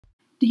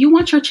Do you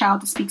want your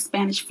child to speak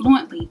Spanish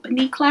fluently but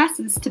need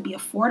classes to be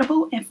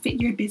affordable and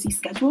fit your busy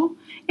schedule?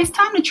 It's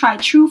time to try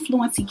True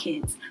Fluency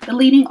Kids, the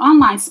leading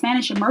online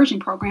Spanish immersion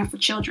program for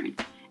children.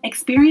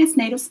 Experienced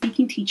native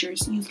speaking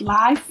teachers use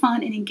live,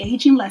 fun, and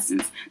engaging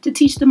lessons to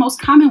teach the most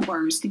common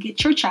words to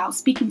get your child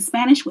speaking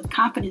Spanish with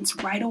confidence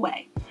right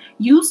away.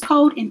 Use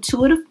code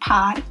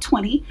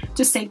INTUITIVEPOD20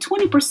 to save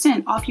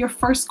 20% off your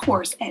first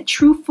course at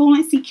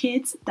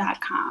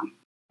truefluencykids.com.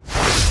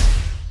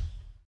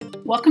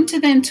 Welcome to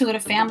the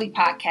Intuitive Family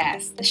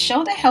Podcast, the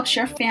show that helps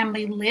your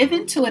family live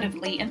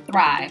intuitively and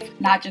thrive,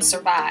 not just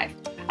survive.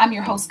 I'm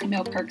your host,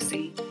 Camille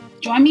Kirksey.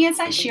 Join me as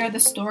I share the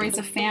stories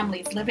of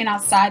families living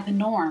outside the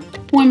norm,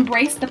 who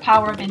embrace the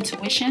power of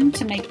intuition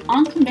to make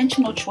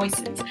unconventional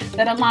choices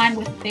that align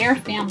with their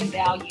family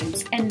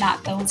values and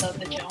not those of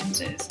the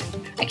Joneses.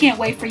 I can't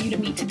wait for you to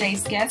meet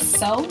today's guests,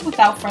 so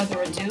without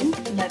further ado,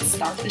 let's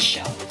start the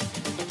show.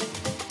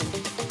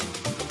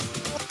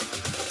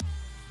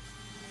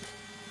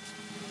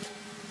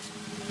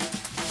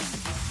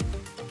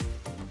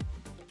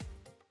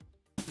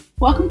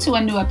 Welcome to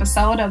a new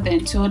episode of the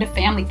Intuitive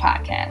Family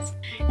Podcast.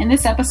 In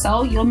this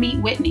episode, you'll meet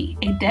Whitney,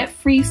 a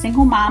debt-free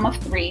single mom of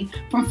 3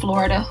 from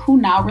Florida who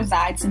now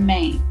resides in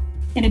Maine.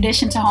 In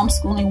addition to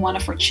homeschooling one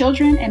of her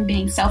children and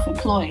being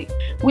self-employed,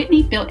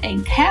 Whitney built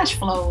and cash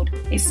flowed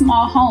a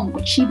small home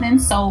which she then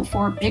sold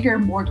for a bigger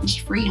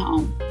mortgage-free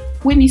home.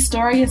 Whitney's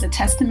story is a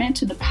testament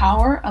to the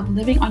power of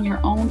living on your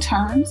own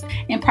terms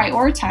and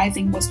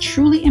prioritizing what's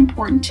truly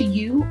important to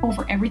you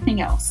over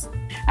everything else.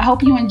 I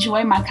hope you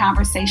enjoy my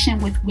conversation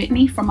with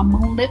Whitney from a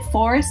moonlit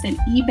forest and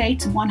eBay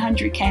to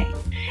 100K.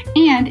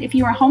 And if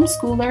you're a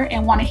homeschooler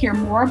and want to hear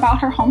more about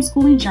her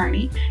homeschooling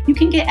journey, you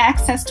can get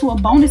access to a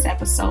bonus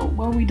episode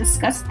where we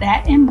discuss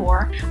that and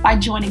more by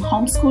joining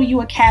Homeschool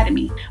U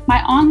Academy,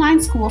 my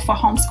online school for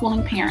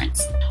homeschooling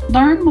parents.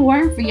 Learn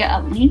more via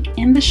a link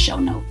in the show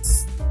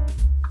notes.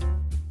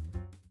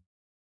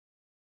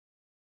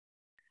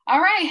 All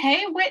right.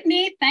 Hey,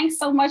 Whitney, thanks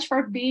so much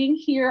for being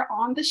here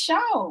on the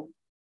show.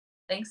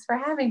 Thanks for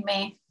having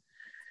me.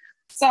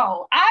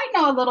 So I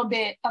know a little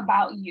bit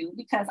about you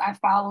because I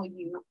follow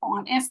you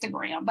on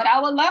Instagram, but I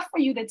would love for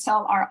you to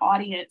tell our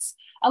audience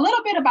a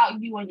little bit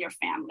about you and your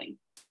family.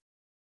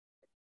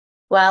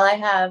 Well, I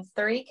have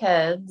 3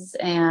 kids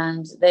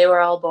and they were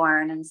all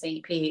born in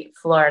St. Pete,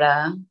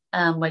 Florida,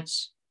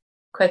 which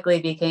quickly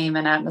became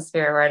an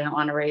atmosphere where I didn't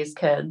want to raise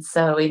kids.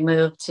 So we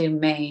moved to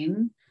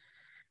Maine.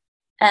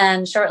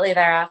 And shortly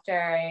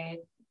thereafter, I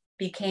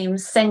became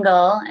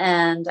single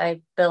and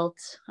I built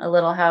a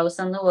little house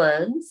in the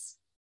woods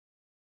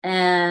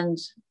and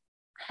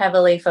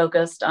heavily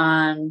focused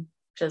on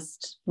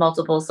just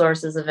multiple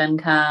sources of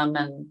income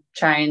and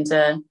trying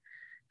to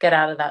get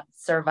out of that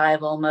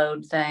survival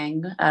mode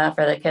thing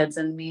for the kids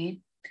and me.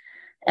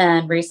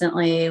 And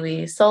recently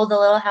we sold the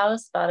little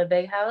house, bought a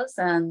big house,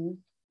 and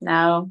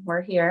now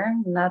we're here.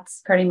 And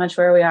that's pretty much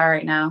where we are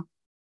right now.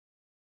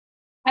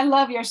 I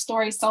love your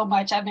story so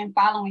much. I've been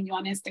following you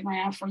on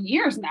Instagram for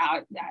years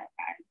now.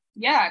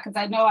 Because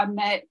I know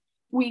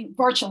we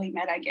virtually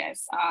met, I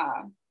guess,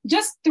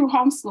 just through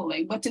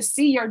homeschooling. But to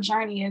see your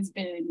journey has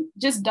been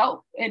just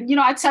dope. And,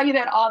 I tell you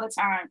that all the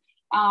time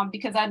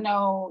because I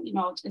know,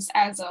 just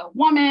as a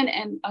woman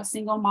and a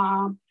single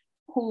mom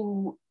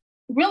who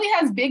really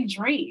has big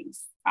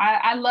dreams,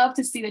 I love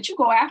to see that you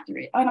go after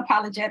it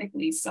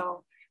unapologetically.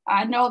 So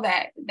I know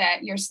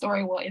that your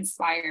story will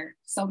inspire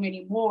so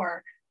many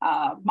more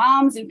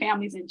moms and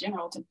families in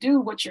general to do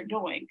what you're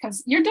doing,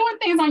 because you're doing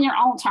things on your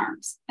own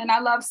terms. And I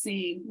love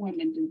seeing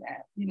women do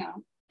that,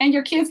 and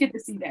your kids get to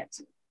see that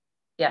too.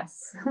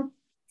 Yes.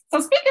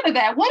 So speaking of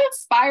that, what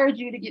inspired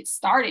you to get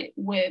started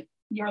with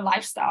your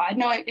lifestyle? I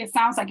know it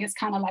sounds like it's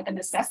kind of like a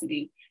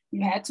necessity.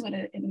 You had to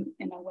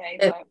in a way.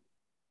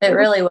 It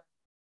really was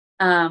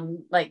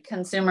like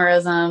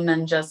consumerism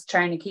and just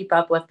trying to keep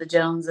up with the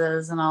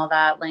Joneses and all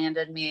that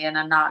landed me in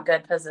a not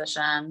good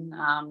position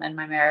in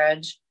my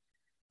marriage.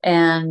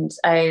 And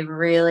I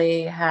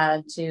really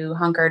had to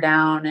hunker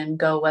down and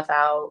go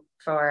without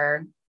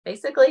for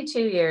basically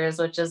 2 years,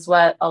 which is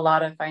what a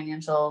lot of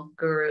financial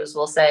gurus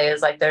will say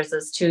is like, there's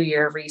this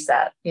 2-year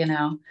reset,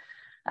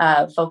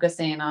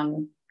 focusing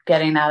on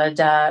getting out of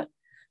debt,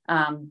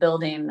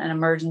 building an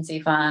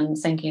emergency fund,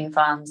 sinking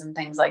funds and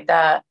things like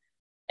that.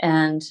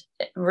 And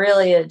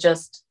really, it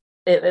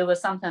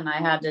was something I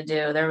had to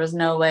do. There was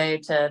no way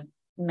to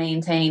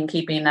maintain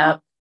keeping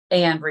up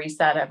and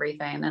reset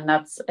everything. And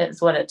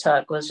it's what it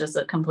took, was just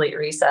a complete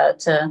reset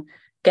to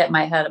get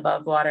my head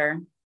above water.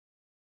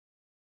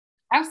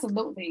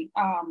 Absolutely.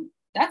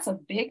 That's a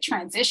big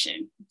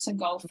transition to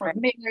go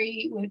from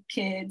married with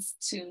kids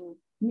to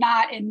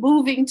not, and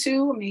moving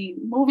to,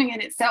 moving in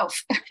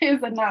itself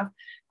is enough,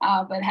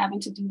 but having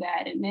to do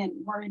that and then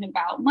worrying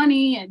about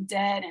money and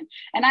debt.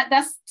 And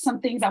that's some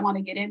things I want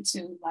to get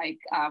into, like,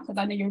 because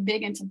I know you're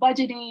big into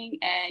budgeting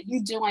and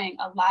you're doing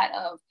a lot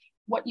of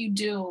what you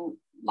do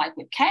like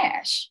with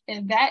cash,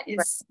 and that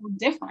is so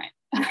different,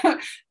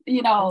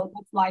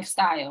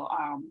 lifestyle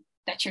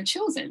that you're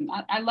choosing.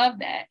 I love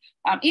that.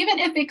 Even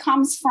if it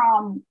comes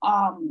from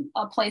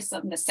a place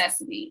of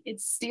necessity,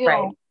 it's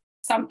still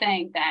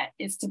something that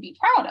is to be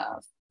proud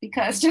of,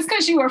 because just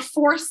because you were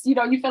forced, you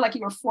feel like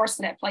you were forced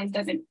to that place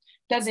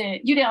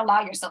you didn't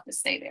allow yourself to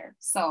stay there.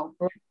 So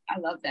I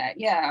love that.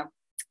 Yeah.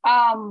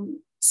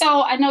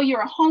 So I know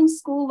you're a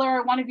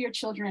homeschooler. One of your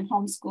children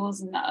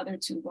homeschools and the other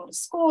two go to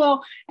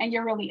school, and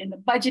you're really into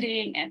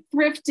budgeting and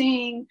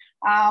thrifting,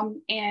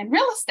 and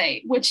real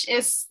estate, which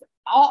is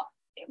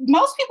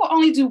most people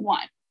only do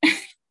one,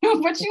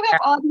 but you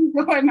have all these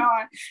going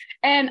on.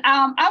 And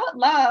I would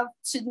love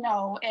to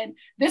know, and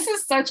this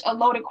is such a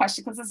loaded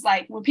question, because it's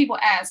like when people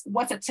ask,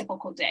 what's a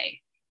typical day?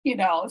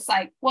 It's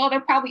like, well,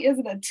 there probably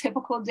isn't a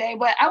typical day,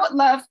 but I would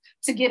love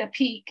to get a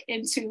peek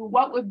into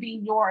what would be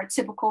your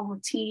typical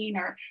routine,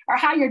 or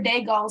how your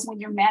day goes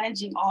when you're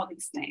managing all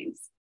these things.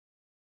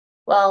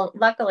 Well,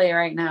 luckily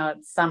right now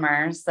it's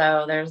summer,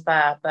 so there's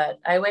that,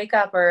 but I wake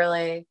up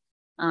early.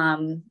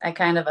 I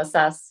kind of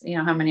assess,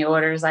 how many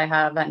orders I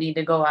have that need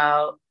to go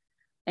out,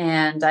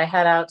 and I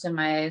head out to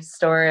my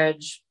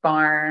storage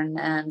barn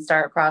and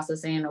start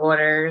processing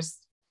orders.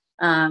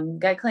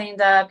 Get cleaned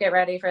up, get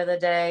ready for the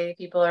day.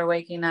 People are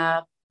waking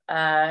up,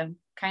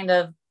 kind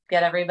of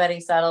get everybody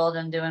settled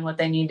and doing what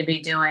they need to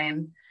be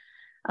doing,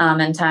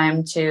 in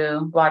time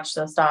to watch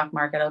the stock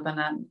market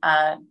open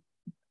at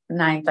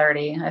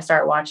 9:30. I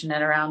start watching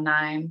it around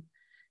 9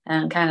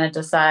 and kind of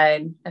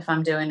decide if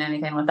I'm doing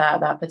anything with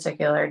that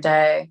particular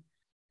day.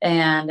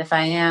 And if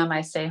I am,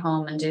 I stay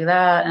home and do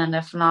that. And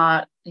if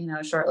not,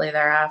 shortly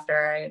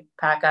thereafter, I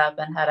pack up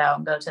and head out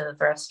and go to the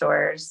thrift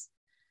stores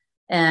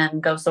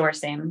and go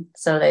sourcing,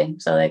 so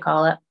they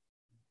call it.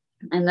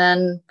 And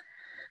then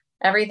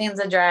everything's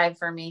a drag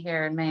for me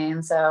here in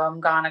Maine. So I'm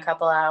gone a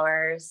couple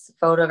hours,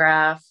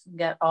 photograph,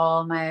 get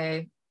all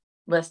my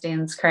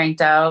listings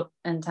cranked out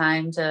in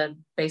time to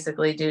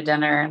basically do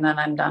dinner, and then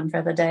I'm done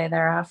for the day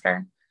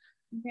thereafter.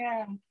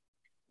 Yeah.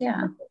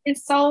 Yeah.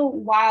 It's so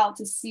wild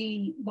to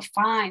see the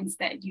finds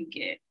that you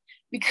get,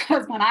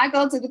 because when I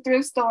go to the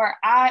thrift store,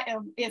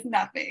 it's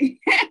nothing.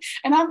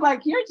 And I'm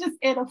like, you're just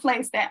in a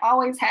place that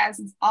always has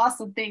these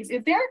awesome things.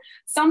 Is there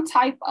some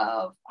type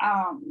of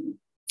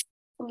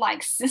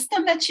like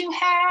system that you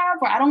have?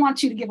 Or I don't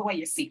want you to give away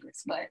your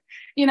secrets, but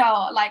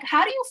like,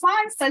 how do you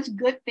find such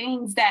good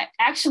things that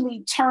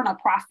actually turn a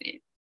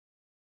profit?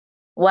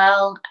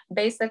 Well,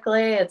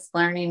 basically it's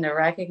learning to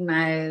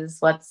recognize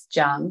what's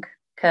junk,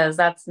 because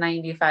that's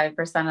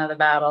 95% of the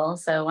battle.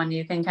 So when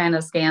you can kind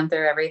of scan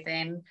through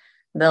everything,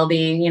 there'll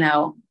be,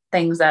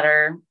 things that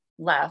are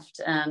left.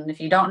 And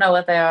if you don't know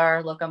what they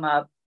are, look them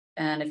up.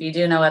 And if you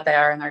do know what they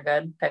are and they're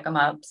good, pick them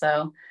up.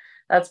 So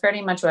that's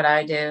pretty much what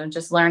I do.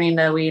 Just learning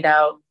to weed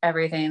out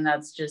everything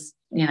that's just,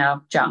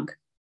 junk.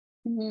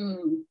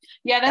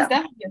 Yeah, that's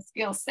definitely a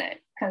skill set,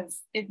 because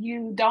if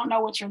you don't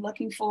know what you're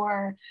looking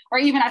for, or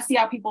even I see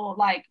how people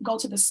like go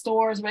to the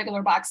stores,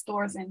 regular box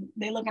stores, and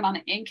they're looking on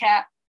the end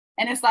cap,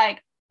 and it's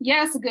like,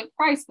 yeah, it's a good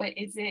price, but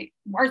is it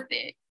worth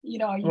it? Are you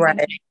going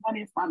to make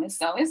money from it?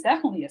 So it's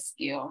definitely a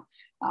skill.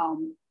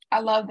 I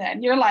love that.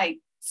 And you're like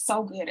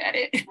so good at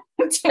it.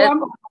 So I'm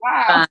like,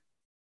 wow.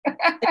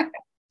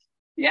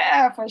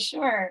 Yeah, for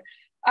sure.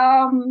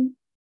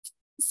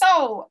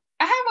 So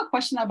I have a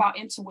question about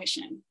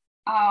intuition.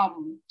 I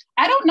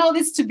don't know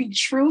this to be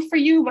true for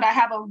you, but I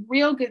have a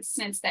real good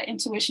sense that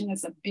intuition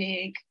is a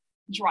big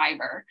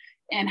driver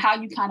and how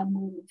you kind of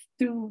move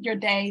through your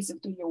days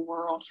and through your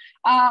world.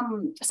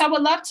 So I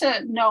would love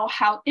to know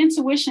how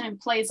intuition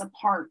plays a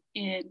part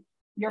in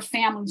your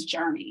family's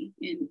journey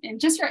in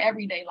just your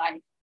everyday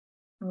life.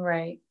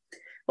 Right.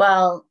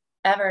 Well,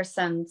 ever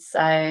since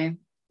I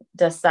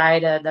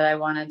decided that I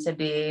wanted to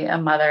be a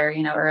mother,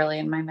 early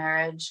in my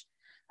marriage,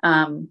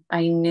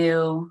 I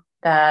knew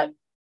that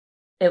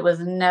it was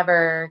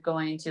never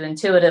going to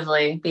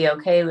intuitively be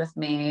okay with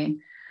me,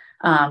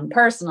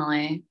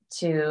 personally,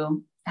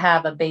 to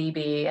have a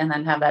baby and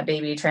then have that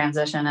baby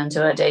transition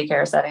into a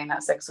daycare setting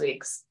at 6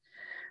 weeks.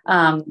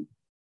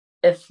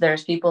 If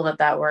there's people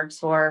that works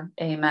for,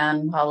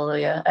 amen,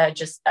 hallelujah.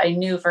 I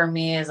knew for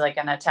me as like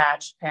an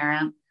attached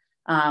parent,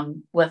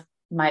 with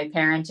my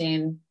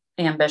parenting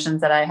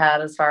ambitions that I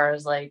had as far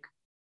as like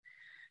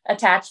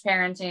attached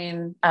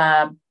parenting,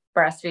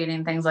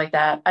 breastfeeding, things like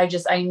that.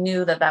 I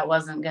knew that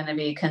wasn't going to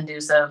be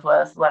conducive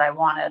with what I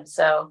wanted.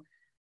 So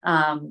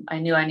I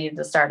knew I needed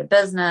to start a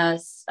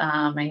business.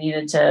 I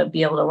needed to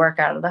be able to work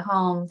out of the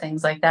home,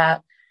 things like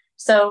that.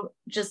 So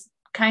just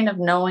kind of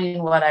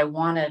knowing what I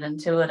wanted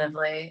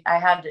intuitively, I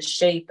had to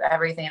shape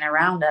everything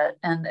around it.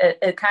 And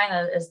it kind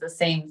of is the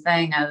same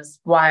thing as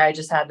why I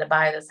just had to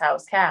buy this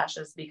house cash,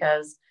 is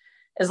because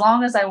as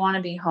long as I want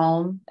to be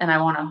home and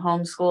I want to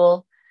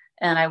homeschool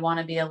and I want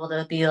to be able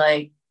to be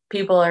like,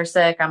 people are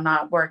sick, I'm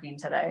not working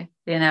today.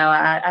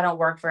 I don't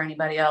work for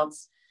anybody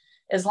else.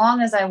 As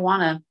long as I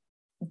want to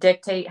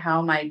dictate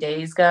how my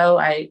days go,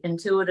 I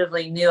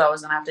intuitively knew I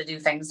was going to have to do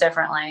things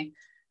differently.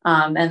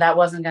 And that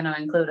wasn't going to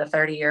include a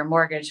 30-year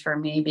mortgage for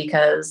me,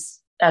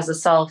 because as a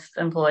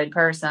self-employed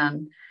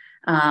person,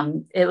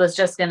 it was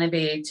just going to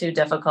be too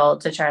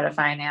difficult to try to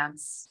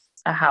finance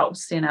a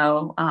house,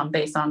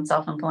 based on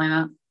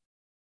self-employment.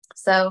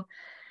 So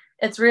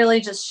it's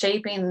really just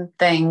shaping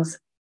things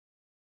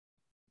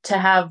to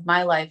have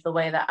my life the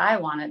way that I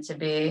want it to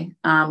be,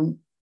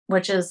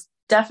 which is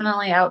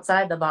definitely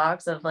outside the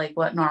box of like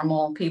what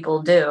normal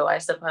people do. I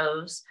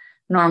suppose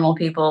normal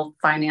people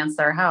finance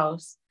their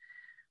house.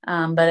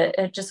 But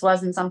it just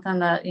wasn't something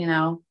that,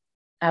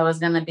 I was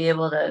going to be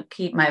able to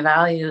keep my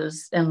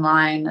values in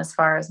line as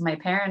far as my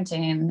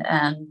parenting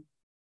and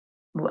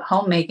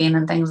homemaking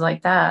and things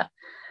like that.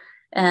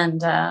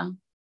 And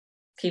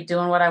keep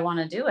doing what I want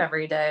to do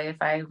every day if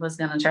I was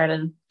going to try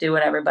to do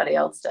what everybody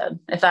else did,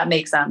 if that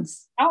makes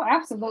sense. Oh,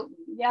 absolutely.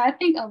 Yeah, I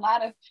think a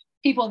lot of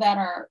people that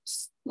are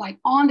like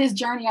on this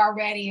journey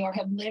already or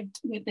have lived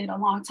with it a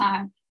long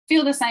time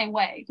feel the same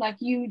way. Like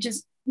you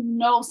just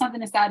know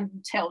something inside of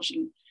you tells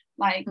you,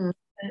 like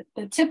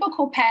the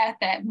typical path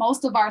that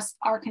most of us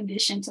are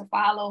conditioned to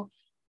follow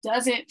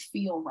doesn't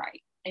feel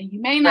right. And you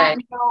may not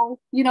know,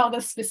 the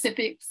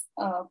specifics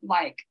of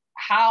like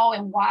how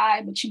and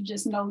why, but you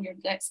just know your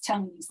gut's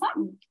telling you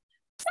something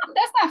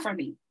that's not for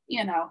me,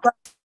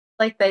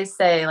 Like they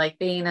say, like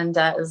being in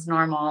debt is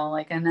normal.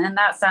 Like, and in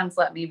that sense,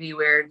 let me be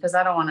weird because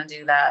I don't want to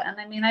do that. And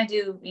I mean, I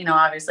do,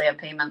 obviously have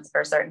payments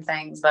for certain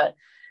things, but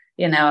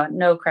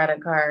no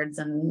credit cards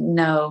and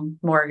no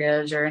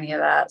mortgage or any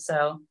of that.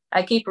 So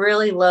I keep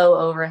really low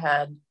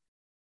overhead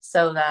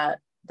so that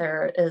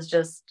there is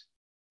just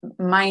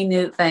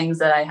minute things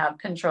that I have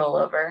control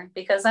over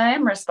because I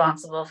am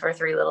responsible for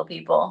 3 little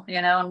people,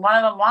 and one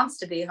of them wants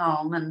to be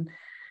home and,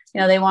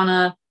 they want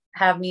to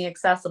have me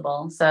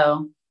accessible.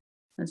 So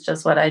it's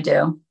just what I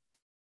do.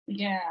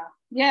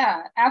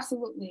 Yeah,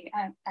 absolutely.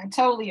 I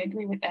totally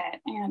agree with that.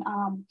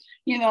 And,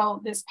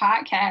 this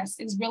podcast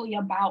is really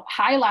about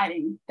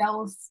highlighting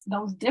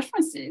those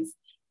differences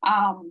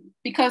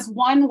because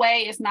one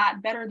way is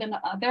not better than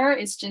the other.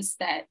 It's just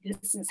that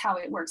this is how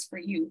it works for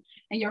you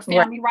and your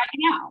family right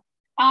now.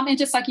 And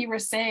just like you were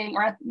saying,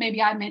 or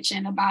maybe I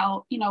mentioned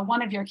about,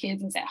 one of your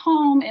kids is at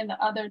home and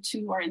the other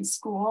 2 are in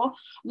school,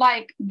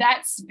 like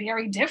that's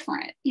very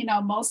different.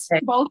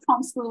 Both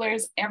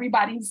homeschoolers,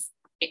 everybody's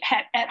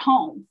at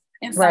home.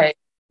 Right.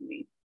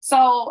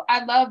 So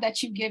I love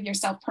that you give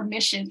yourself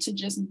permission to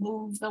just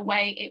move the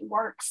way it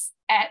works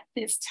at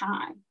this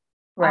time.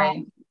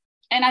 Right.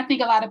 And I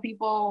think a lot of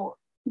people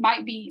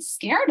might be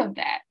scared of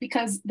that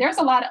because there's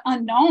a lot of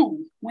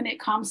unknown when it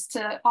comes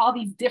to all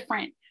these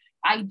different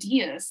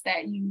ideas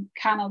that you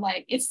kind of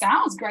like, it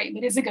sounds great,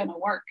 but is it going to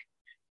work?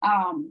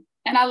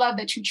 And I love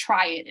that you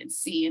try it and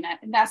see. And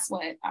that's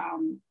what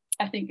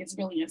I think is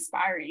really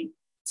inspiring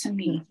to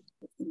me.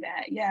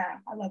 That, yeah,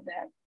 I love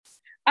that.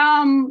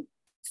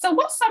 So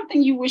what's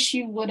something you wish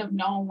you would have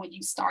known when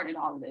you started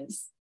all of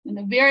this in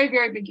the very,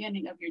 very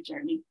beginning of your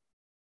journey?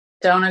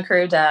 Don't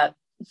accrue debt.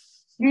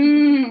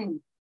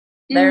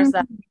 There's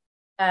that.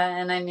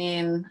 And I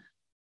mean,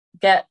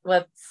 get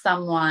with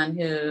someone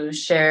who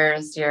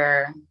shares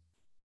your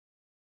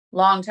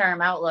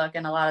long-term outlook.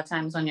 And a lot of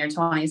times when you're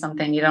 20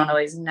 something, you don't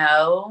always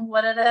know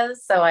what it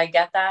is. So I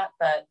get that.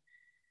 But,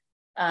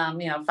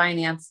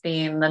 finance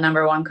being the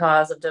number one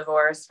cause of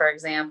divorce, for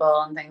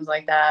example, and things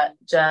like that,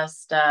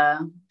 just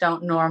don't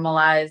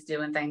normalize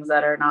doing things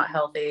that are not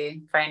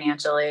healthy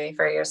financially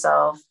for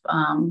yourself.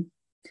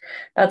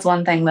 That's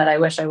one thing that I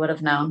wish I would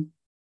have known.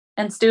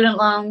 And student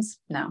loans,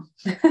 no.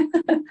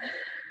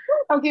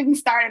 Don't get me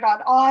started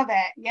on all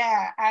that.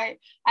 Yeah, I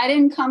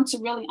didn't come to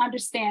really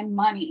understand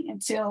money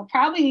until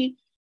probably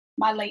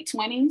my late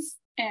 20s.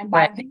 And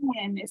by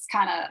then it's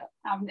kind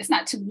of, it's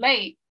not too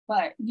late,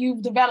 but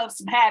you've developed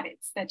some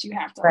habits that you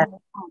have to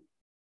overcome.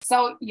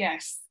 So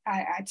yes,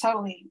 I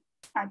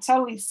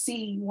totally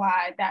see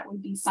why that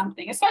would be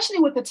something, especially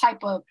with the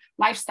type of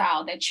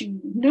lifestyle that you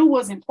knew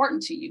was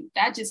important to you.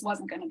 That just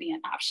wasn't going to be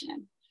an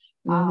option.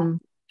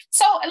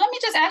 So let me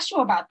just ask you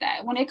about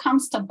that. When it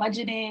comes to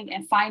budgeting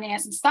and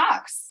finance and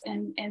stocks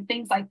and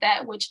things like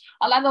that, which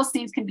a lot of those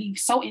things can be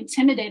so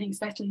intimidating,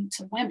 especially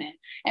to women.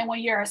 And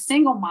when you're a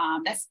single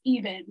mom, that's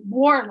even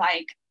more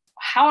like,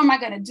 how am I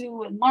going to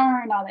do and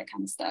learn all that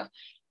kind of stuff?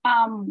 I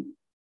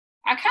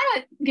kind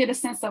of get a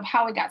sense of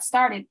how it got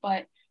started,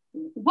 but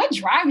what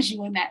drives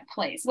you in that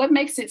place? What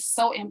makes it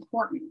so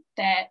important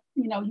that,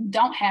 you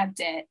don't have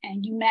debt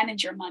and you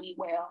manage your money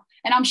well?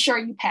 And I'm sure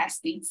you pass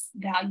these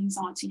values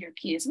on to your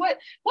kids. What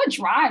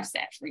drives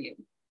that for you?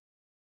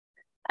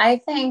 I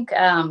think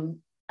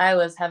I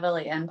was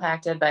heavily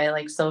impacted by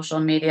like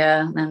social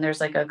media, and there's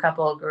like a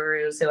couple of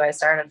gurus who I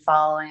started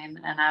following,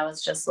 and I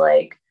was just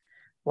like,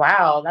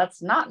 wow,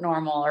 that's not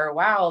normal, or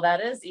wow,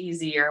 that is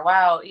easy, or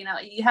wow,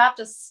 you have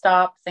to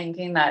stop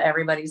thinking that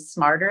everybody's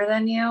smarter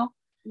than you.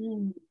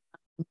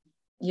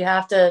 You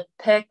have to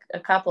pick a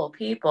couple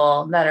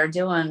people that are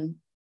doing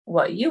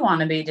what you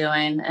want to be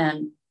doing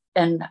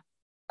and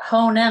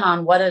hone in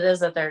on what it is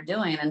that they're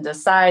doing and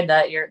decide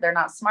that they're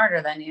not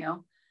smarter than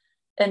you,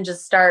 and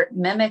just start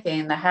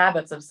mimicking the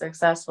habits of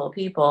successful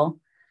people.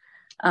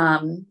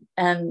 And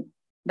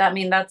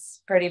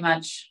that's pretty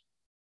much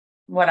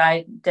what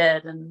I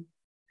did. And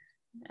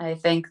I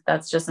think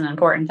that's just an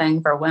important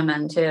thing for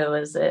women too,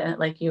 is it,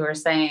 like you were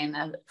saying,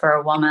 for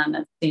a woman,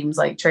 it seems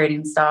like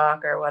trading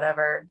stock or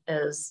whatever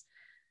is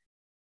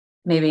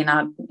maybe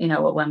not,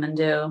 what women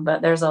do,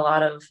 but there's a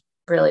lot of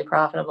really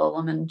profitable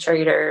women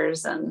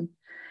traders and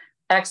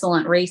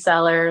excellent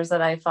resellers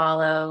that I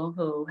follow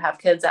who have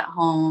kids at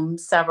home,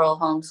 several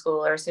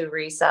homeschoolers who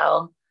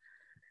resell.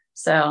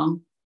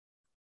 So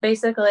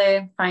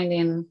basically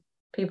finding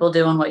people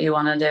doing what you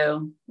want to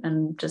do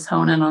and just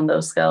honing on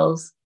those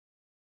skills.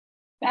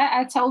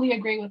 I totally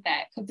agree with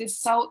that, because it's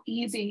so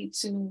easy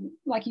to,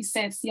 like you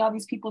said, see all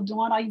these people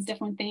doing all these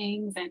different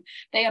things and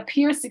they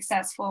appear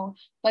successful,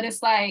 but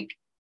it's like,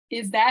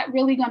 is that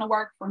really going to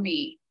work for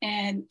me?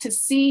 And to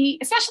see,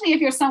 especially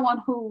if you're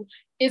someone who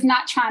is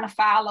not trying to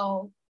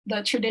follow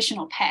the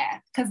traditional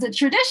path, because the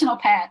traditional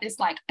path is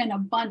like an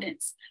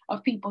abundance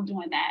of people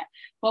doing that.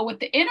 But with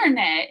the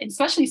internet, and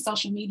especially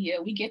social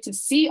media, we get to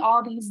see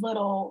all these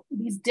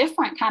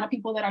different kind of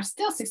people that are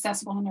still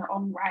successful in their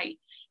own right.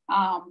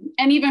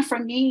 And even for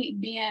me,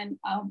 being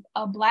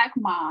a Black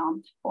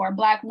mom or a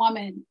Black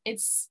woman,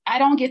 I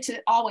don't get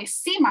to always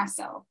see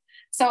myself.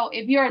 So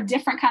if you're a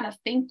different kind of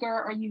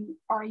thinker,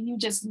 or you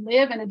just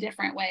live in a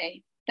different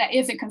way that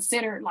isn't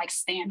considered like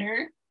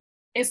standard,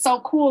 it's so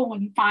cool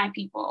when you find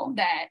people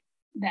that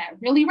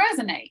really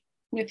resonate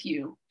with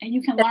you and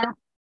you can learn.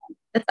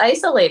 It's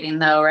isolating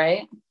though,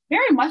 right?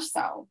 Very much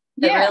so.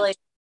 Yeah. Really,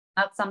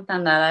 that's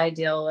something that I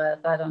deal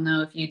with. I don't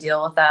know if you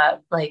deal with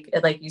that, like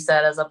you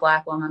said, as a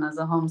Black woman, as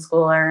a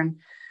homeschooler, and,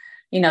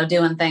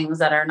 doing things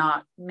that are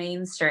not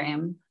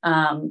mainstream,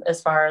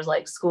 as far as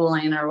like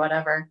schooling or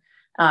whatever.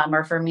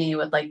 Or for me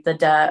with like the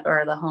debt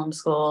or the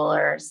homeschool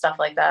or stuff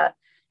like that.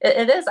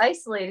 It is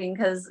isolating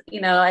because,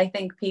 I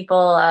think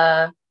people,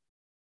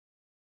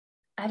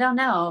 I don't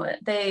know,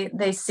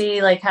 they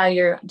see like how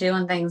you're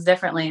doing things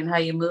differently and how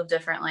you move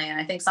differently. And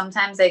I think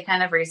sometimes they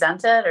kind of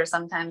resent it, or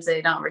sometimes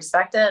they don't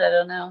respect it. I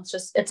don't know.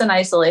 It's an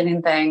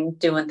isolating thing,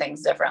 doing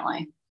things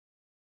differently.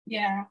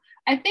 Yeah.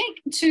 I think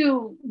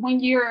too, when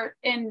you're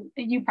in,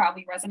 you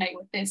probably resonate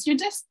with this, you're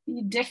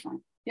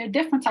different. You're a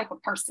different type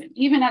of person,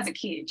 even as a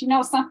kid,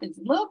 something's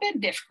a little bit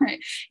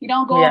different. You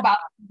don't go about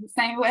it the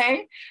same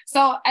way.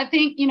 So I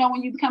think,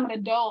 when you become an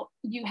adult,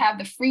 you have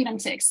the freedom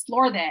to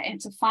explore that and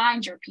to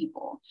find your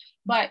people.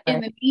 But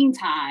in the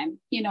meantime,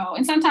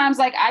 and sometimes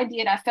like I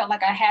felt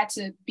like I had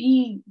to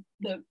be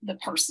the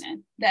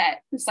person that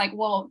it's like,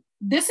 well,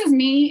 this is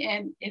me.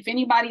 And if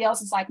anybody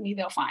else is like me,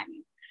 they'll find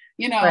me,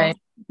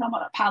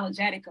 somewhat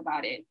apologetic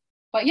about it.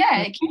 But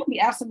yeah, it can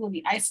be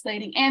absolutely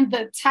isolating. And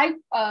the type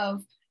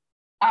of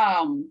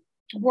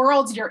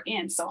worlds you're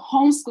in. So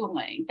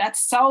homeschooling, that's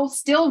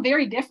still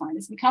very different.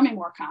 It's becoming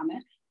more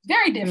common.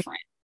 Very different.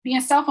 Being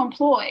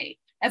self-employed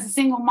as a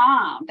single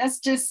mom, that's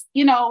just,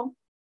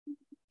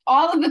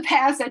 all of the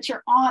paths that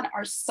you're on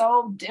are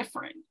so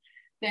different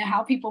than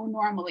how people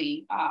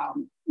normally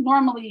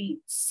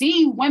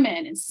see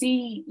women and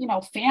see,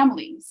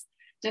 families.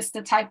 Just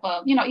the type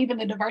of, even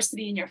the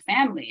diversity in your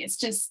family. It's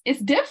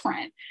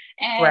different.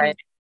 And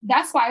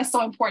that's why it's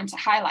so important to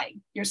highlight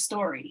your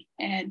story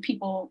and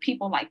people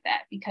like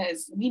that,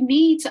 because we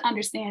need to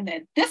understand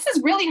that this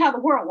is really how the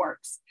world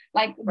works.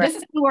 Like this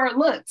is where it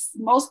looks.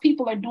 Most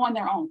people are doing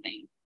their own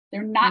thing.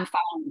 They're not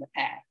following the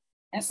path.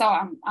 And so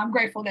I'm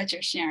grateful that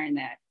you're sharing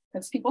that,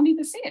 because people need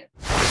to see it.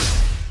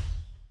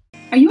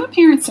 Are you a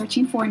parent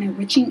searching for an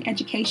enriching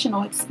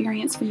educational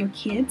experience for your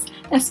kids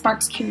that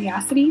sparks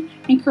curiosity,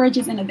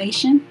 encourages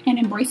innovation, and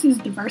embraces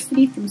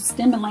diversity through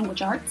STEM and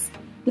language arts?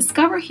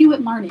 Discover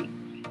Hewitt Learning.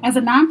 As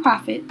a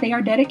nonprofit, they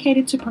are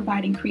dedicated to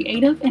providing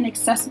creative and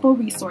accessible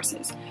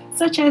resources,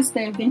 such as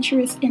the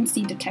adventurous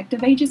NC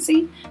Detective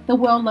Agency, the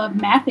well-loved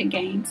Math It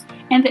Games,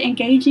 and the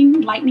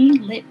engaging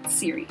Lightning Lit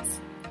series.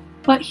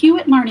 But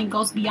Hewitt Learning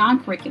goes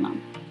beyond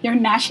curriculum. Their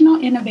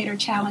National Innovator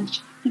Challenge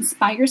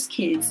inspires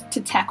kids to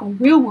tackle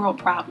real-world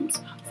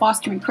problems,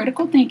 fostering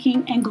critical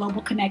thinking and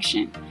global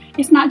connection.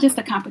 It's not just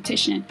a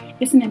competition,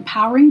 it's an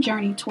empowering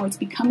journey towards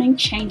becoming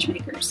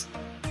changemakers.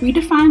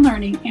 Redefine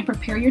learning and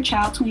prepare your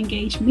child to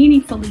engage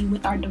meaningfully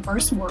with our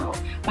diverse world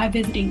by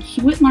visiting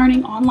Hewitt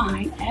Learning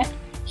online at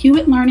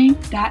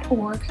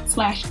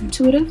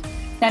hewittlearning.org/intuitive.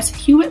 That's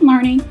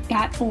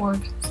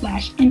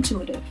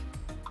hewittlearning.org/intuitive.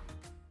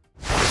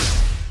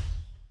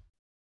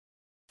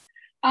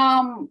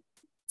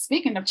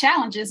 Speaking of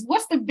challenges,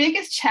 what's the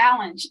biggest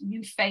challenge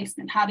you faced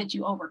and how did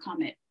you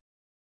overcome it?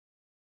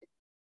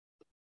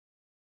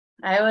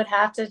 I would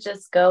have to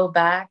just go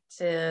back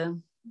to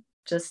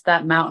just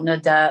that mountain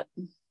of debt.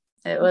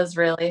 It was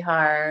really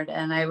hard.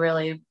 And I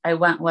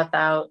went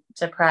without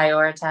to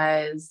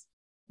prioritize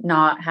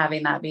not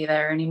having that be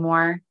there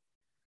anymore.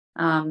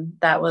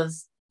 That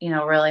was,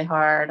 really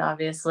hard,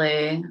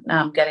 obviously,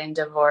 getting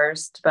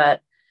divorced,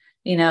 but,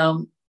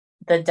 the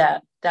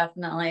debt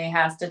definitely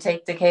has to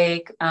take the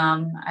cake.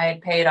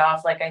 I paid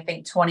off I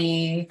think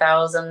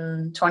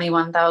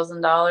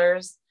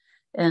 $21,000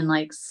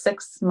 in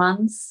 6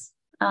 months,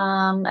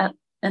 in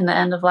the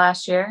end of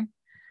last year.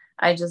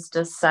 I just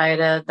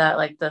decided that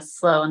the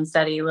slow and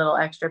steady little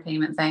extra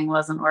payment thing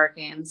wasn't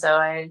working. So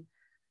I,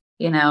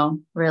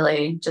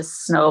 really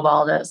just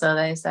snowballed it, so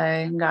they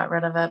say, and got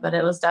rid of it. But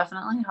it was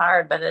definitely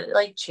hard, but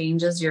it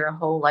changes your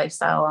whole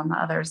lifestyle on the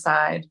other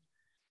side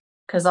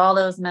because all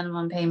those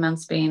minimum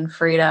payments being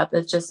freed up,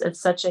 it's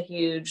such a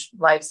huge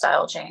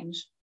lifestyle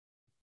change.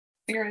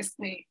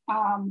 Seriously.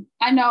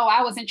 I know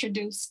I was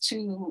introduced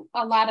to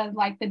a lot of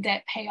like the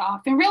debt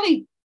payoff and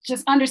really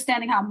just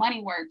understanding how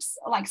money works,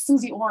 like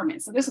Susie Orman.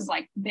 So this was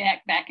like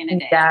back in the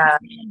day. Yeah.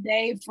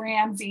 Dave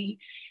Ramsey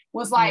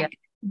was like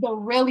the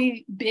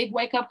really big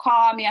wake up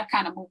call. I mean, I've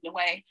kind of moved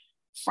away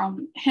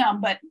from him,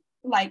 but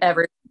like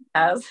everyone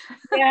has.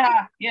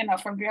 Yeah,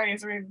 for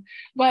various reasons.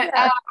 But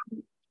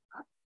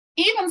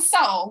even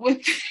so,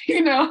 with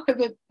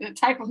the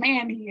type of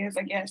man he is,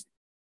 I guess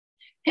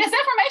his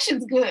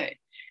information's good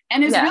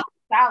and it's really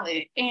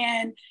solid.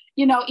 And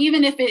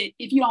even if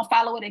you don't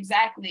follow it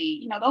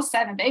exactly, those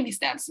 7 baby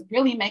steps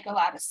really make a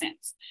lot of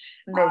sense.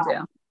 They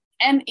do.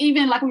 And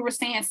even like we were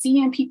saying,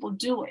 seeing people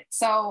do it.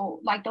 So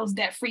like those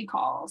debt-free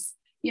calls,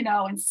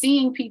 and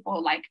seeing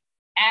people, like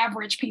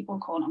average people,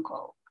 quote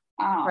unquote,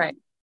 right,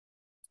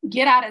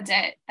 get out of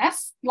debt.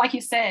 That's, like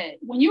you said,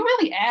 when you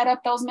really add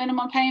up those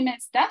minimum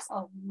payments, that's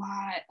a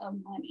lot of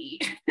money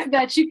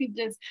that you could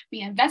just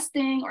be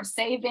investing or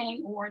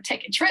saving or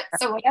taking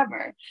trips or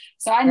whatever.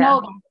 So I know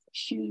that's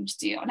a huge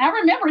deal. And I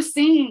remember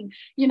seeing,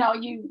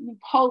 you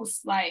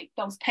post like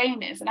those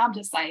payments and I'm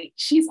just like,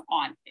 she's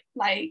on it.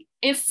 Like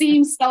it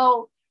seems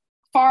so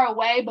far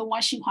away, but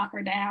once you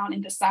hunker down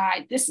and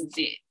decide this is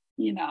it,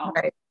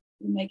 right,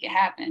 you make it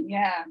happen.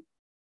 Yeah.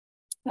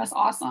 That's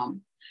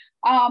awesome.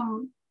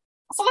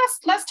 So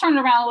let's turn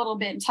it around a little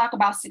bit and talk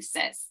about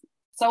success.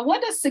 So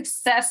what does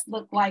success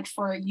look like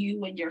for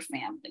you and your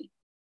family?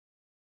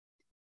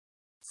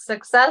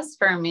 Success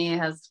for me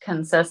has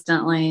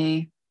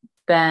consistently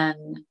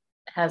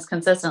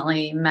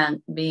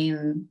meant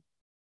being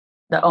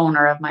the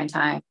owner of my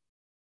time.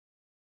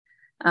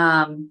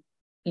 I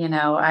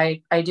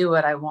do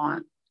what I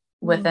want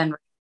within,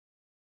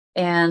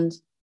 and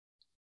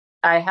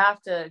I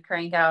have to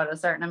crank out a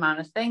certain amount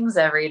of things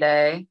every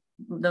day,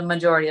 the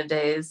majority of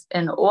days,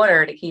 in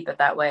order to keep it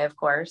that way, of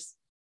course.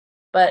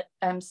 But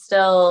I'm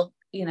still,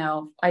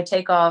 I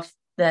take off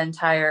the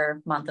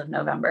entire month of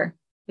November,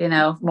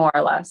 more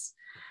or less.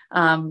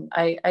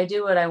 I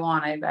do what I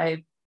want.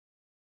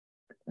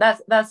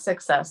 That's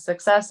success.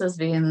 Success is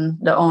being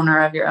the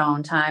owner of your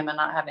own time and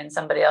not having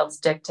somebody else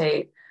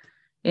dictate,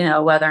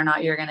 whether or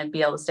not you're going to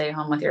be able to stay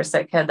home with your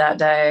sick kid that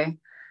day,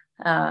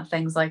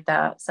 things like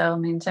that. So, I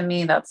mean, to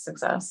me, that's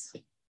success.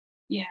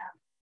 Yeah.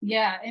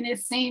 Yeah. And it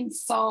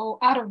seems so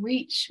out of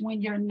reach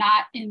when you're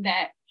not in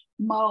that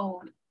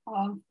mode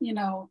of,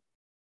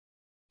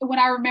 when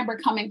I remember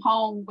coming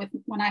home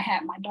when I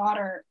had my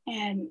daughter,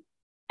 and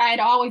I had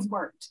always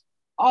worked.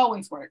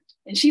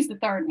 And she's the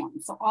third one.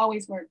 So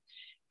always worked.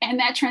 And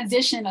that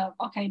transition of,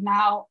 okay,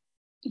 now,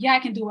 I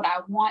can do what I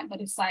want,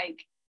 but it's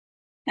like,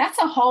 that's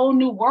a whole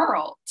new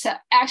world to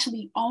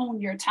actually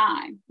own your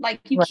time.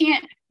 Like you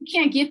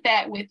can't get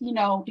that with,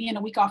 being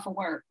a week off of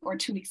work or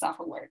 2 weeks off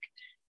of work.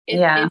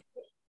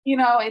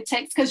 It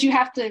takes, because you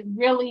have to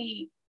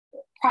really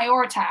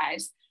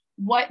prioritize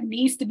what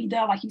needs to be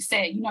done. Like you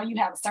said, you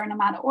have a certain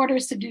amount of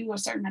orders to do, a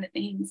certain amount of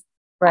things.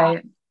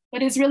 Right.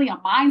 But it's really a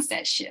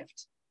mindset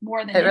shift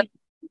more than anything.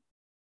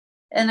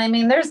 And I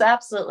mean, there's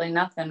absolutely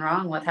nothing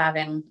wrong with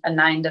having a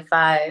 9 to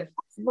 5.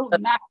 Absolutely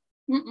not.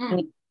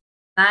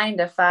 9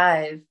 to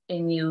 5,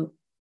 and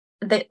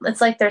it's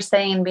like they're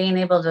saying being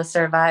able to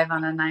survive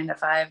on a 9 to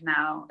 5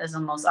 now is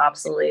almost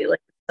obsolete. Like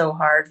it's so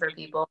hard for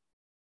people.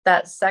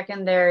 That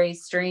secondary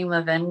stream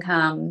of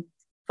income,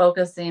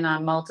 focusing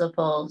on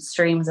multiple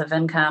streams of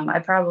income. I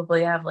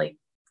probably have like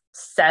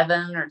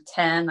 7 or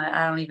 10.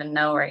 I don't even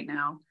know right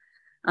now.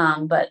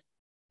 But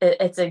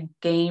it's a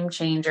game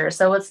changer.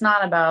 So it's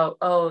not about,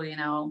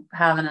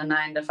 having a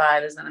 9 to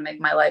 5 is going to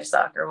make my life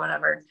suck or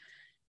whatever.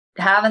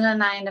 Having a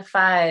 9 to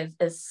 5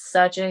 is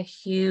such a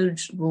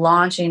huge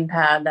launching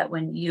pad that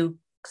when you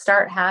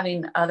start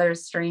having other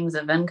streams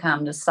of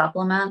income to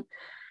supplement,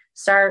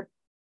 start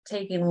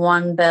taking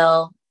one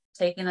bill,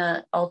 taking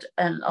an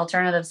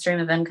alternative stream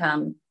of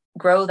income,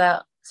 grow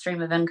that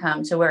stream of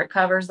income to where it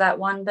covers that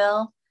one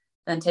bill,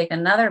 then take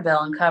another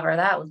bill and cover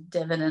that with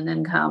dividend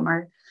income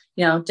or,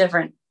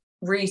 different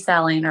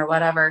reselling or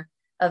whatever.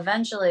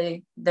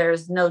 Eventually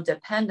there's no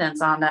dependence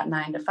on that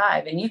 9 to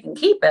 5, and you can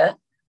keep it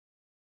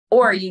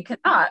or you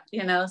cannot,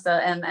 so,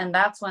 and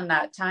that's when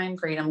that time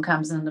freedom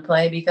comes into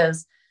play,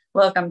 because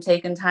look, I'm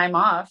taking time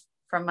off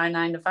from my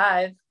 9 to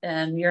 5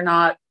 and you're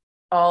not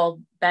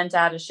all bent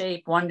out of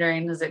shape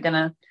wondering, is it going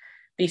to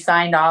be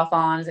signed off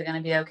on? Is it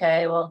going to be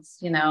okay? Well, it's,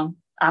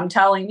 I'm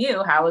telling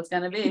you how it's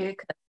going to be,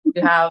 because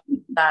you have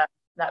that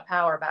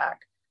power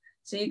back.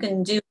 So you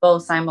can do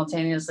both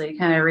simultaneously,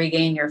 kind of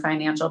regain your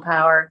financial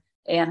power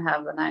and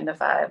have the 9 to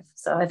 5.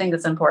 So I think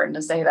it's important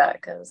to say that,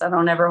 because I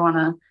don't ever want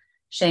to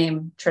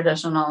shame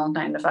traditional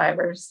 9 to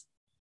 5ers.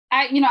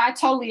 I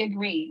totally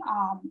agree.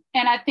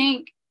 And I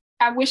think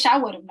I wish I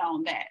would have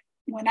known that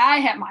when I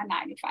had my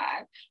 9 to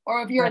 5,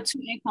 or if you're a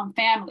 2-income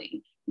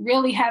family,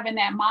 really having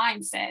that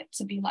mindset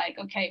to be like,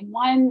 okay,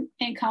 one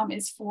income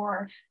is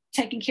for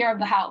taking care of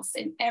the house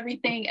and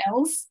everything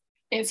else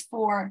is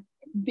for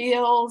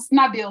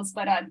not bills,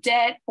 but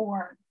debt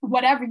or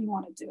whatever you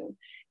want to do.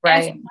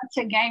 Right. And it's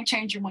such a game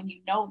changer when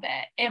you know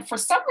that. And for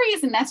some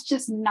reason, that's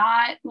just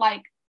not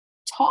like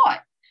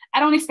taught. I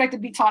don't expect to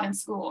be taught in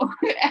school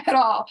at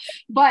all.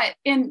 But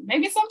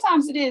maybe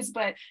sometimes it is,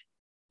 but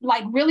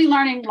like really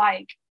learning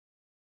like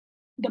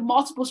the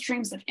multiple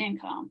streams of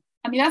income.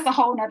 I mean, that's a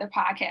whole nother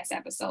podcast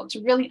episode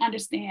to really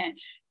understand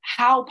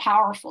how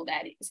powerful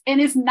that is. And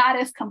it's not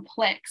as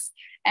complex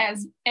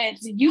as it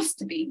used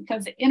to be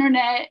because the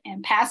internet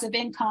and passive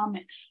income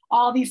and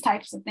all these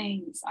types of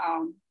things.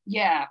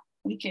 Yeah,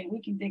 we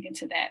can dig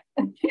into that.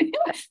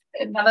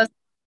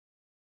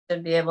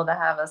 Should be able to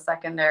have a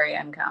secondary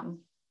income.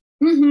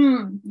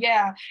 Mm-hmm.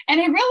 Yeah.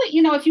 And it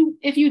really,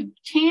 if you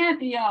can't,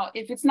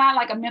 if it's not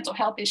like a mental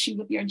health issue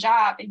with your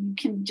job and you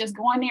can just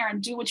go in there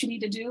and do what you need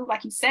to do,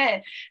 like you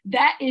said,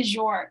 that is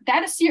your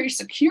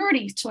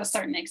security to a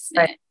certain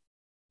extent. Right.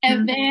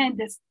 And then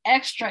this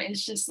extra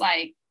is just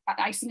like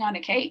icing on the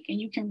cake, and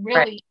you can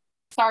really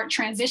start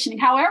transitioning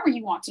however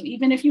you want to,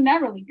 even if you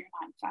never leave your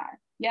 9 to 5.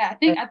 Yeah, I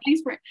think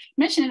thanks for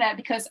mentioning that,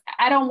 because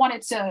I don't want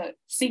it to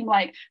seem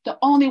like the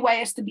only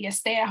way is to be a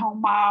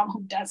stay-at-home mom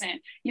who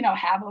doesn't,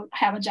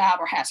 have a job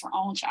or has her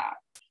own job,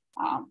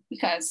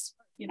 because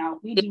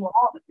we do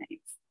all the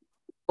things.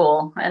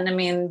 Cool. And I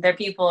mean, there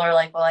people are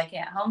like, well, I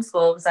can't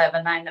homeschool because I have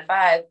a 9 to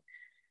 5.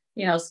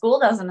 School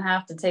doesn't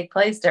have to take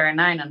place during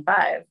 9 and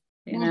 5.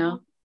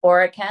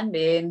 Or it can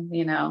be,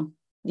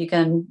 you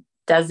can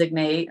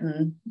designate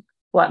and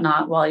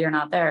whatnot while you're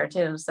not there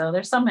too. So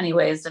there's so many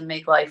ways to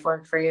make life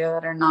work for you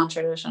that are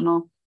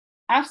non-traditional.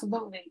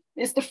 Absolutely.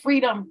 It's the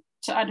freedom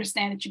to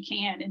understand that you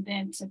can, and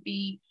then to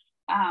be,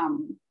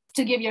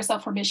 to give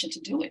yourself permission to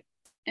do it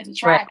and to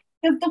try.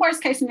 Because the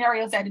worst case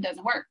scenario is that it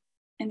doesn't work.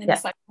 And then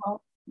it's like,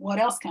 well, what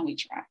else can we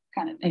try?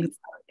 Kind of thing. So,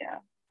 yeah,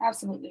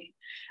 absolutely.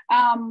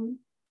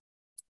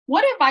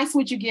 What advice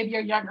would you give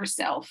your younger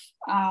self?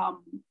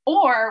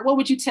 Or what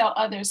would you tell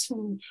others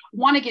who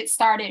want to get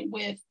started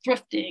with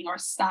thrifting or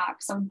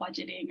stocks or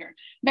budgeting, or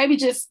maybe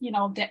just,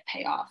 debt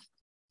payoff?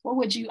 What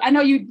would you, I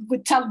know you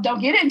would tell them,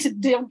 don't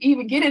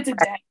even get into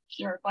debt,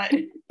 sure, but.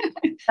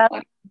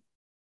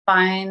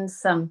 Find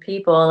some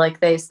people, like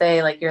they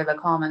say, like you're the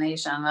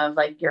culmination of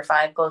like your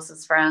 5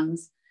 closest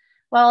friends.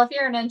 Well, if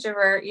you're an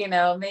introvert,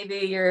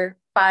 maybe your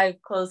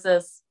 5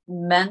 closest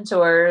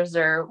mentors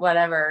or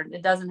whatever.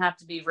 It doesn't have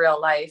to be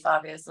real life,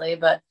 obviously,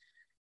 but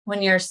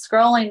when you're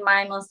scrolling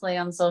mindlessly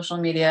on social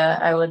media,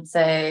 I would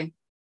say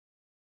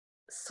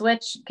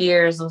switch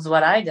gears was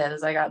what I did.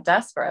 Is I got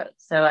desperate.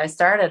 So I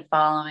started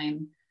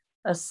following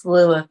a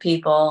slew of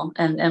people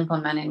and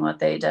implementing what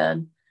they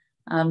did.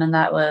 And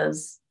that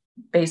was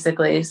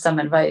basically some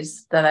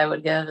advice that I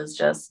would give, is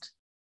just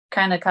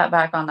kind of cut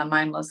back on the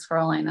mindless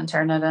scrolling and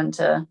turn it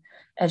into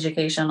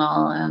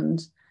educational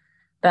and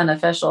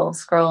beneficial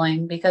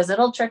scrolling, because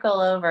it'll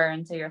trickle over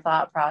into your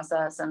thought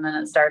process, and then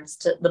it starts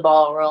the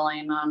ball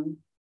rolling on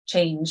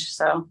change.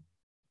 So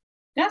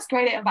that's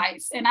great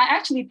advice. And I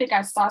actually think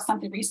I saw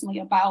something recently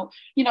about,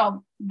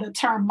 the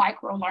term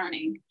micro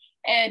learning,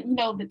 and,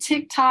 the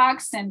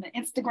TikToks and the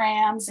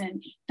Instagrams,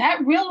 and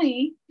that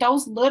really,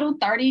 those little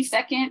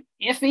 30-second,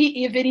 if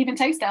it even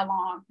takes that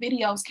long,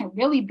 videos can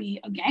really be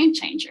a game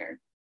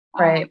changer.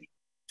 Right.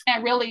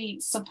 And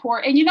really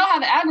support. And how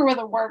the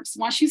algorithm works.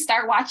 Once you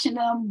start watching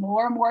them,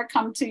 more and more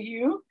come to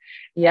you.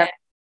 Yep.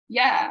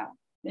 Yeah.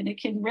 And it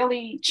can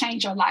really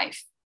change your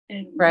life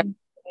in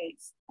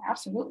ways.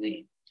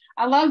 Absolutely.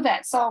 I love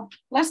that. So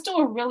let's do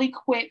a really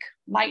quick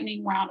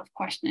lightning round of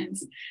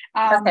questions.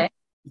 Okay.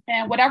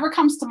 And whatever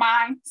comes to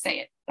mind, say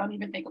it. Don't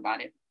even think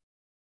about it.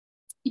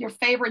 Your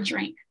favorite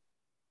drink?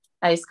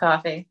 Iced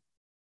coffee.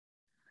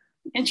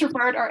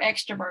 Introvert or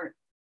extrovert?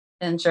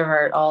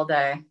 Introvert all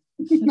day.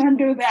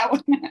 Do that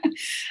one.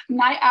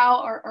 Night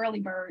owl or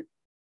early bird?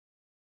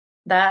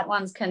 That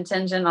one's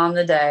contingent on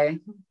the day.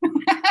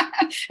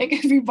 It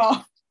can be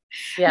both.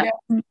 Yeah.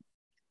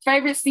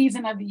 Favorite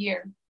season of the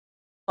year?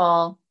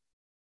 Fall.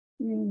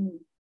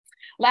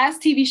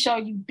 Last TV show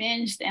you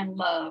binged and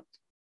loved?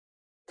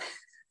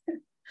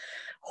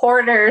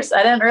 Hoarders.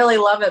 I didn't really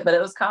love it, but it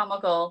was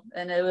comical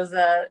and it was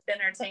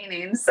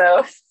entertaining.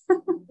 So.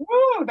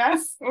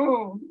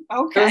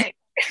 Okay.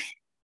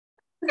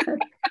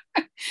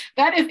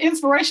 That is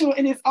inspirational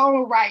in its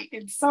own right.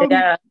 In so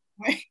many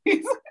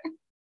ways.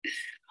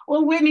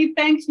 Well, Whitney,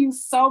 thank you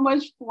so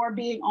much for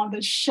being on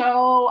the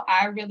show.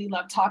 I really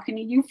love talking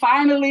to you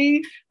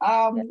finally.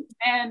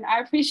 And I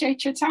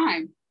appreciate your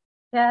time.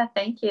 Yeah,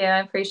 thank you. I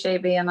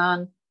appreciate being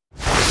on.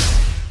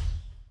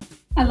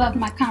 I loved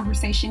my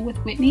conversation with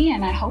Whitney,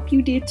 and I hope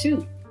you did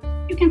too.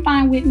 You can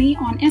find Whitney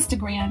on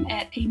Instagram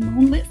at a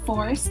Moonlit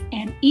Forest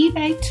and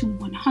eBay to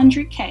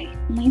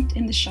 100K, linked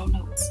in the show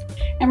notes.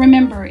 And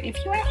remember,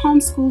 if you're a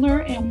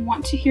homeschooler and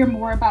want to hear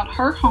more about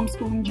her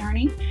homeschooling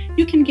journey,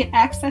 you can get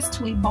access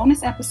to a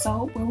bonus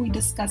episode where we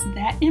discuss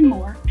that and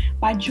more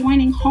by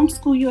joining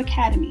Homeschool You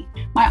Academy,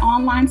 my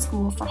online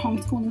school for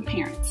homeschooling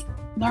parents.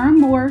 Learn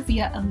more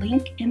via a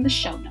link in the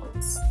show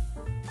notes.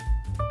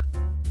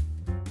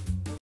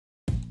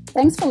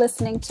 Thanks for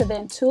listening to the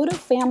Intuitive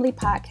Family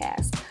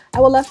Podcast. I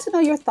would love to know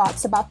your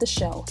thoughts about the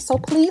show, so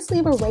please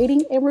leave a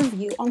rating and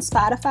review on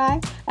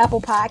Spotify,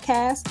 Apple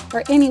Podcasts,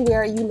 or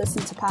anywhere you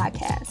listen to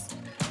podcasts.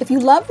 If you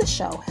love the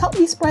show, help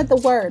me spread the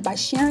word by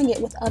sharing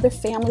it with other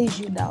families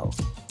you know.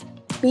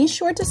 Be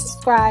sure to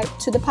subscribe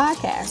to the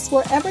podcast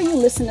wherever you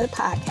listen to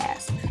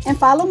podcasts and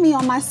follow me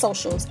on my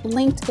socials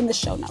linked in the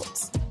show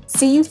notes.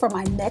 See you for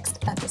my next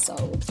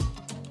episode.